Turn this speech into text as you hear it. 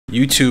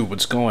YouTube,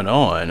 what's going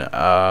on?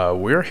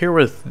 We're here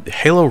with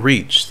Halo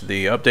Reach,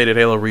 the updated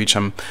Halo Reach.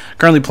 I'm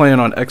currently playing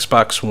on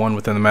Xbox One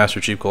within the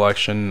Master Chief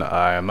Collection.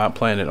 I am not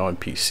playing it on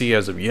PC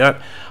as of yet.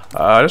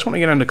 I just want to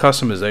get into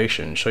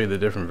customization, show you the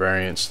different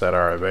variants that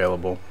are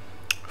available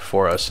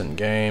for us in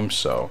game.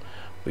 So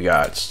we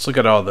got, let's look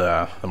at all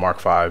the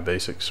Mark V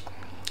basics.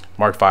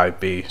 Mark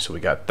 5B, so we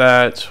got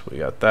that,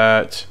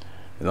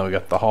 and then we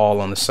got the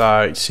hull on the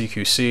side,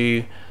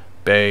 CQC,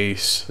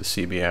 base, the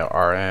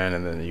CBRN,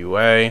 and then the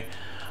UA.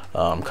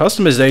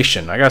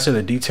 Customization, I gotta say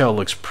the detail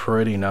looks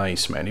pretty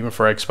nice, man. Even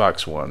for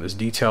Xbox One, this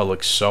detail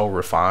looks so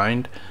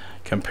refined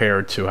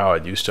compared to how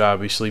it used to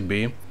obviously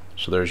be.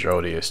 So there's your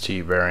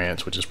ODST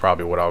variants, which is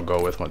probably what I'll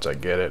go with once I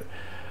get it.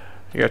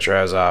 You got your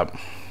ASOP,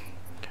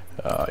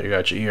 you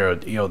got your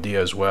ELD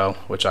as well,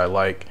 which I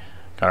like.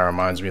 Kind of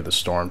reminds me of the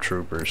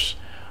Stormtroopers.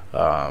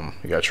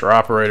 You got your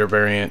operator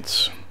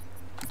variants,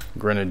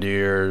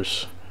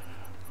 Grenadiers,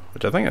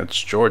 which I think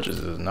that's George's,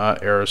 is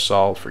not Air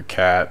Assault for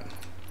Cat.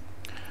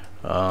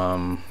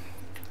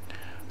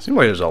 Seems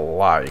like there's a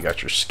lot. You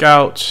got your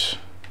Scouts,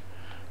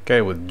 okay,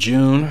 with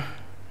June.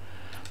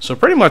 So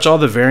pretty much all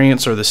the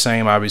variants are the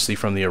same, obviously,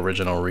 from the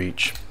original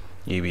Reach.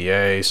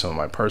 EVA, some of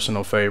my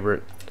personal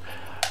favorite.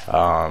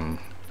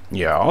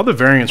 Yeah, all the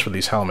variants for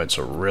these helmets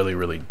are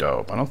really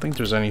dope. I don't think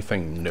there's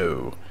anything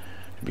new,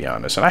 to be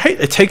honest. And I hate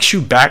it takes you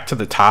back to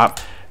the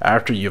top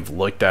after you've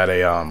looked at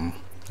a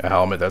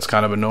helmet. That's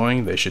kind of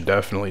annoying. They should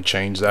definitely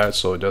change that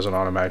so it doesn't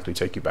automatically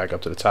take you back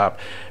up to the top.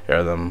 Here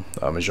are them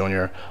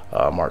Junior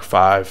Mark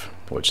V,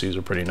 which these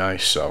are pretty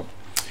nice. So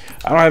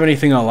I don't have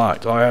anything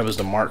unlocked. All I have is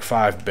the Mark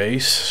V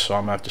base, so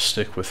I'm gonna have to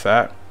stick with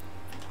that.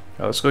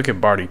 Now let's look at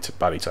body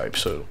type.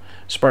 So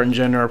Spartan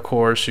gender, of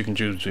course, you can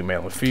choose between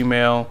male and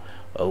female.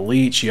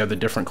 Elite, you have the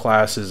different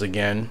classes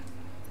again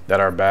that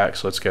are back.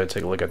 So let's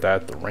take a look at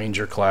that. The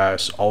Ranger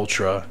class,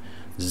 Ultra,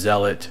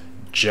 Zealot,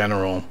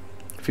 General,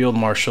 Field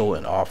Marshal,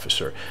 and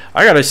Officer.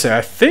 I gotta say,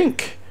 I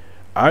think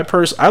I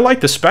like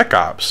the Spec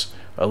Ops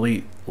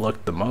Elite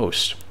look the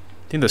most.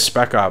 I think the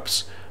Spec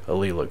Ops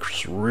Elite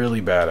looks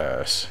really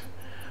badass.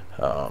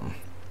 The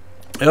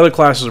other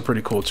classes are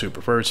pretty cool too.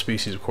 Preferred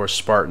species, of course,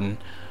 Spartan.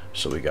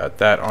 So we got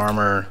that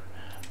armor.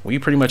 We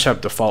pretty much have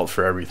default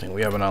for everything.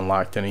 We haven't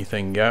unlocked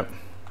anything yet.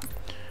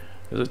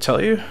 Does it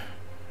tell you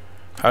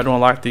how to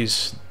unlock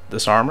this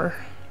armor?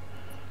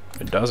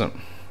 It doesn't.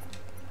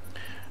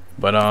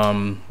 But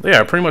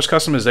yeah, pretty much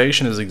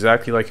customization is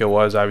exactly like it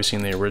was obviously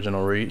in the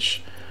original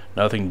Reach.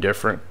 Nothing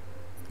different.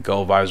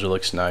 Gold visor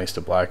looks nice.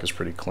 The black is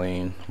pretty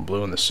clean.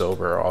 Blue and the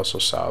silver are also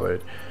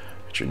solid.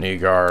 Got your knee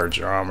guards,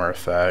 your armor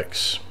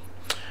effects.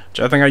 Which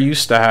I think I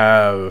used to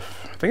have.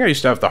 I think I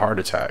used to have the heart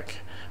attack.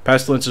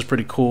 Pestilence is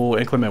pretty cool.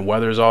 Inclement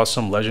weather is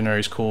awesome. Legendary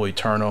is cool.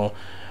 Eternal.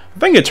 I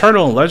think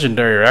Eternal and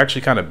Legendary are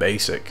actually kind of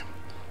basic.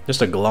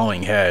 Just a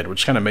glowing head,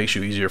 which kind of makes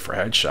you easier for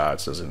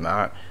headshots, does it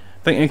not?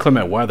 I think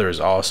Inclement Weather is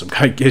awesome.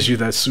 Kind of gives you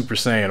that Super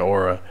Saiyan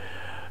aura.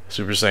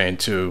 Super Saiyan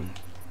 2.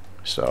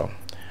 So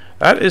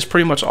that is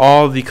pretty much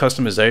all the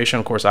customization.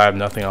 Of course, I have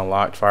nothing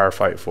unlocked.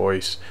 Firefight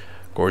voice.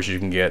 Of course, you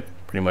can get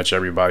pretty much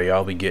everybody.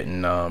 I'll be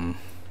getting the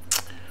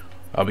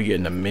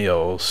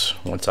meals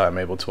once I'm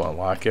able to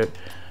unlock it.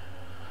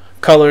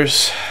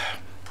 Colors,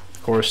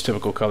 of course,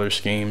 typical color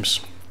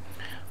schemes.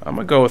 I'm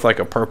gonna go with like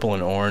a purple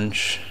and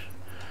orange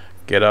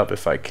get up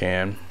if I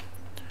can.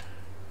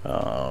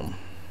 Because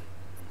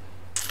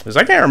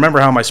I can't remember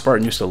how my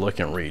Spartan used to look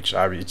in Reach.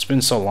 It's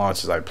been so long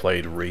since I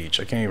played Reach.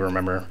 I can't even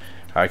remember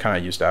how I kind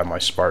of used to have my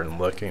Spartan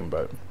looking.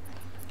 But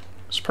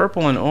it's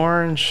purple and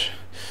orange.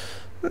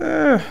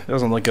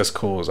 Doesn't look as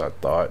cool as I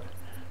thought.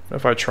 What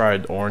if I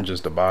tried orange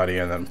as the body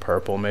and then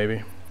purple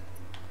maybe?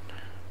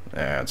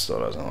 Nah, it still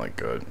doesn't look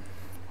good.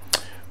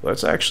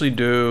 Let's actually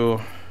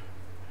do...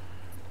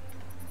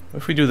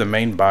 If we do the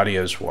main body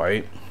as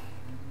white.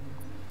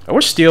 I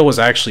wish steel was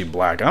actually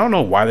black. I don't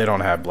know why they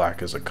don't have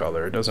black as a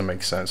color. It doesn't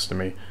make sense to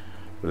me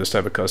for this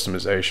type of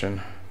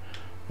customization.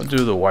 We'll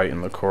do the white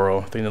and the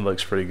coral. I think it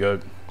looks pretty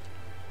good.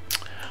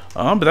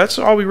 But that's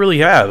all we really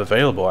have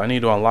available. I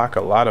need to unlock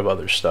a lot of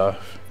other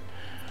stuff.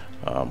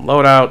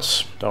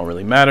 Loadouts don't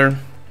really matter.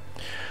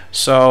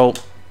 So,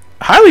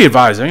 highly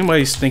advised. If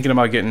anybody's thinking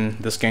about getting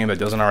this game that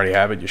doesn't already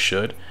have it, you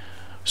should.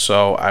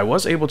 So, I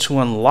was able to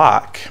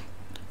unlock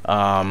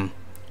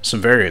some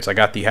variants. I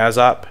got the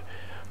ASOP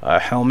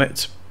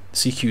helmet,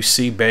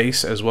 CQC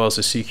base, as well as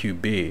the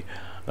CQB.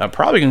 I'm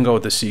probably gonna go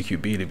with the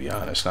CQB, to be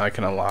honest. Now I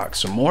can unlock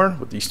some more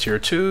with these tier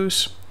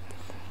 2s.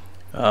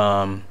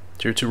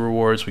 Tier 2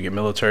 rewards, we get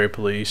military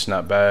police,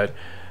 not bad.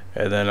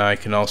 And then I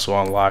can also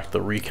unlock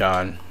the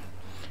recon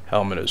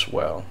helmet as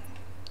well.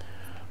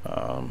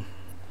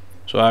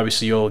 So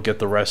obviously you'll get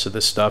the rest of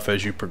this stuff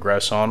as you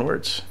progress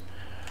onwards.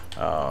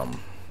 Yeah,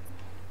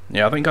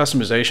 I think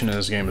customization in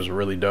this game is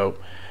really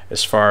dope.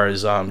 As far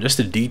as just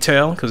the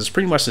detail, because it's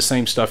pretty much the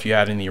same stuff you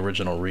had in the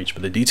original Reach,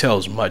 but the detail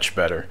is much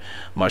better,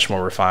 much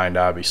more refined,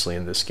 obviously,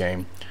 in this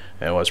game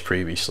than it was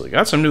previously.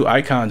 Got some new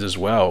icons as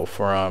well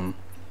for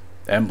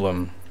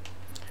emblem,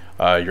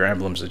 your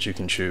emblems that you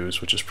can choose,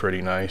 which is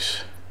pretty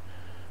nice.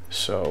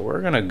 So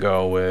we're gonna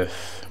go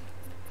with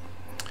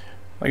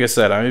Like I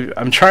said,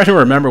 I'm trying to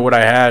remember what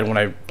I had when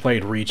I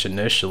played Reach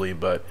initially,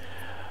 but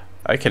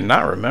I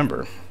cannot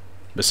remember.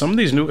 But some of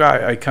these new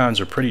guy icons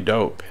are pretty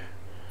dope.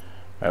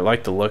 I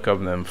like the look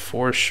of them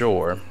for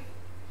sure.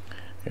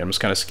 Yeah, I'm just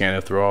kind of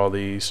scanning through all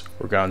these.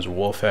 Orgon's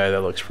wolf head,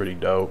 that looks pretty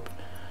dope.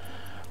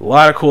 A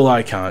lot of cool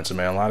icons,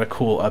 man. A lot of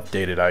cool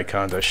updated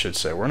icons, I should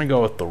say. We're gonna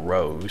go with the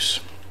rose.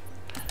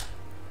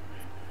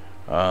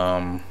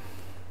 I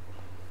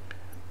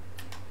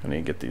need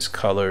to get these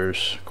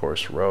colors. Of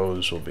course,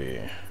 rose will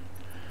be,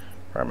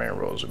 primary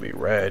rose will be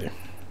red.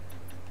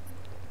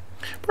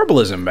 Purple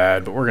isn't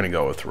bad, but we're gonna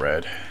go with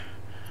red.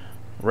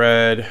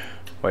 Red.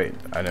 Wait,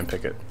 I didn't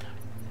pick it.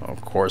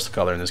 Of course, the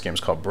color in this game is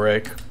called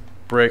brick.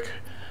 Brick.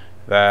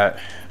 That.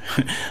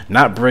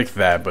 Not brick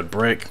that, but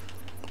brick.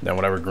 Then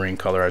whatever green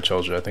color I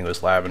chose, I think it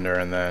was lavender,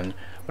 and then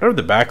whatever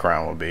the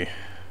background will be.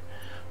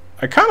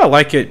 I kind of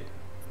like it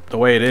the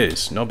way it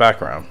is. No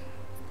background.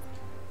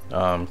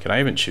 Can I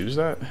even choose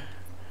that?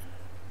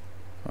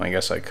 I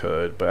guess I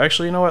could, but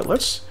actually, you know what?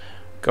 Let's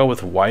go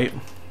with white,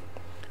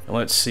 and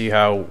let's see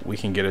how we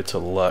can get it to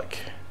look.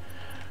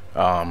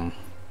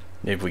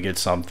 If we get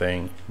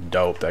something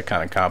dope that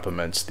kind of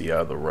complements the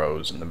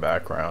rose in the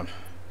background.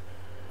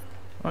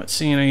 Not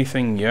seeing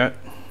anything yet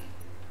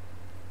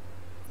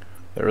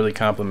that really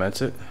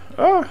complements it.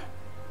 Thought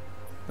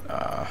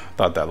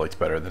that looked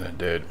better than it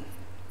did.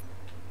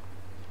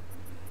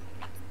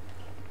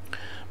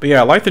 But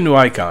yeah, I like the new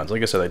icons.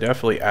 Like I said, they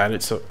definitely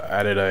added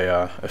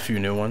a few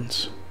new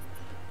ones,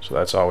 so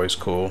that's always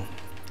cool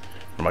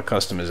from a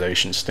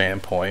customization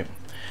standpoint.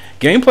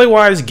 Gameplay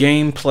wise,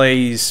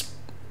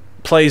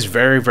 plays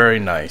very, very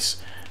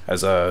nice.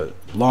 As a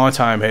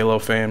longtime Halo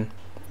fan,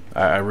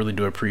 I really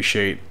do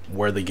appreciate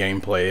where the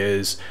gameplay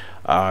is.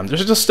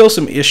 There's just still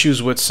some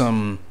issues with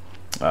some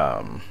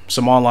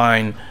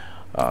online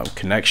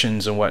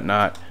connections and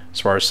whatnot, as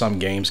far as some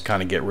games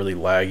kind of get really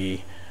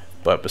laggy.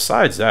 But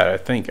besides that, I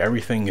think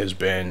everything has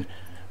been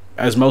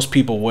as most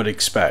people would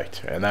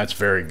expect, and that's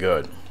very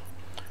good.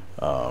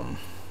 Yeah,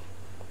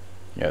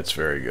 it's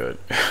very good.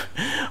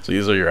 So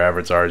these are your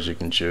avatars you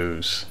can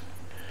choose.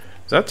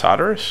 Is that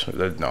Tartarus?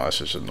 No, that's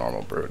just a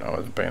normal brute. I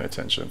wasn't paying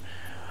attention.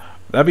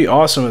 That'd be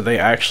awesome if they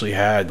actually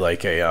had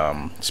like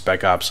a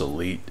Spec Ops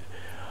Elite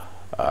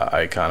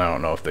icon. I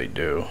don't know if they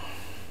do.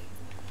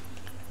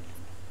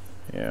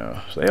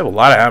 Yeah, so they have a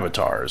lot of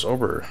avatars,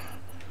 over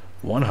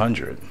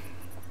 100.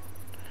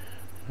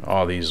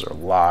 All these are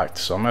locked,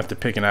 so I'm gonna have to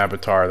pick an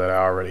avatar that I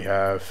already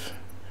have.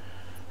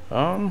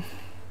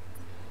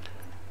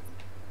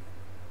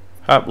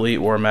 Hoplite,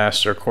 War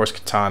Master, of course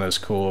Katana is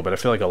cool, but I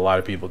feel like a lot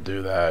of people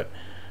do that.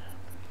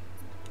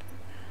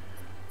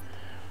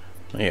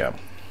 Yeah.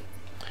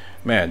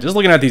 Man, just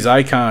looking at these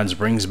icons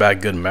brings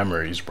back good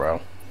memories, bro.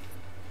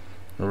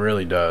 It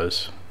really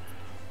does.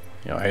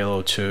 You know,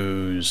 Halo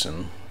 2s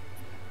and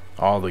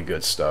all the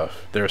good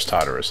stuff. There's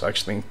Tartarus. I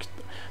actually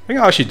think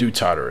I'll actually do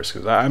Tartarus,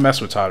 because I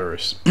mess with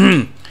Tartarus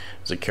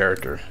as a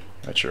character.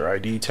 That's your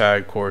ID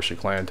tag, of course, your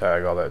clan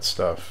tag, all that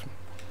stuff.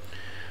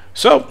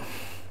 So,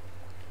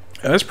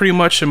 that's pretty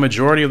much a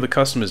majority of the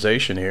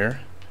customization here.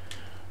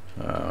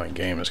 My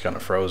game is kind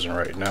of frozen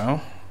right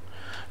now.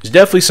 There's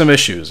definitely some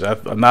issues.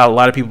 Not a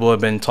lot of people have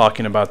been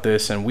talking about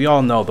this, and we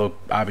all know they'll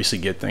obviously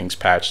get things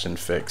patched and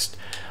fixed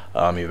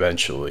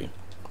eventually.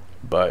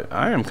 But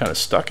I am kind of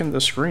stuck in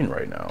the screen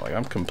right now. Like,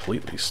 I'm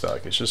completely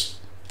stuck. It's just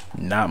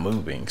not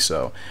moving.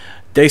 So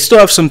they still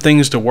have some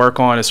things to work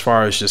on as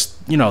far as just,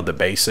 you know, the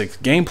basics.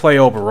 Gameplay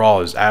overall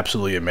is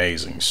absolutely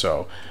amazing.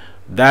 So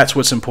that's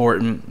what's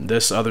important.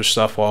 This other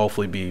stuff will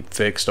hopefully be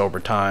fixed over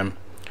time.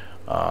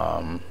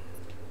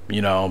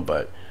 You know,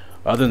 but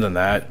other than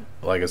that,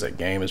 like I said,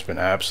 game has been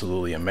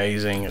absolutely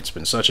amazing. It's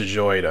been such a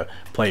joy to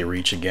play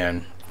Reach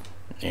again.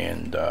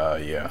 And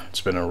yeah,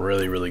 it's been a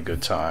really, really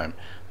good time,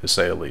 to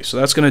say the least. So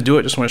that's going to do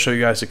it. Just want to show you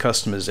guys the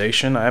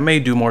customization. I may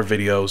do more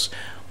videos.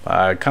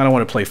 I kind of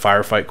want to play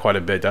Firefight quite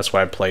a bit. That's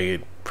why I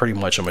played pretty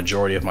much a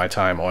majority of my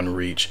time on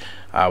Reach.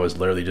 I was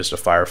literally just a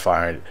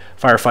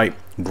firefight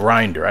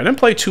grinder. I didn't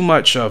play too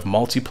much of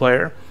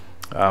multiplayer.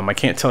 I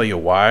can't tell you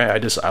why.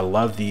 I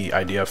love the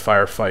idea of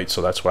Firefight,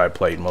 so that's why I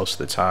played most of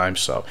the time.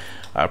 So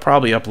I'll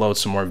probably upload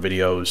some more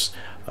videos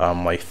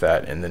like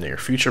that in the near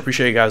future.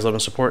 Appreciate you guys' love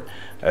and support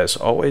as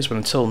always. But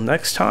until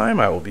next time,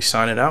 I will be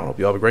signing out. Hope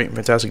you all have a great and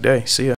fantastic day. See ya.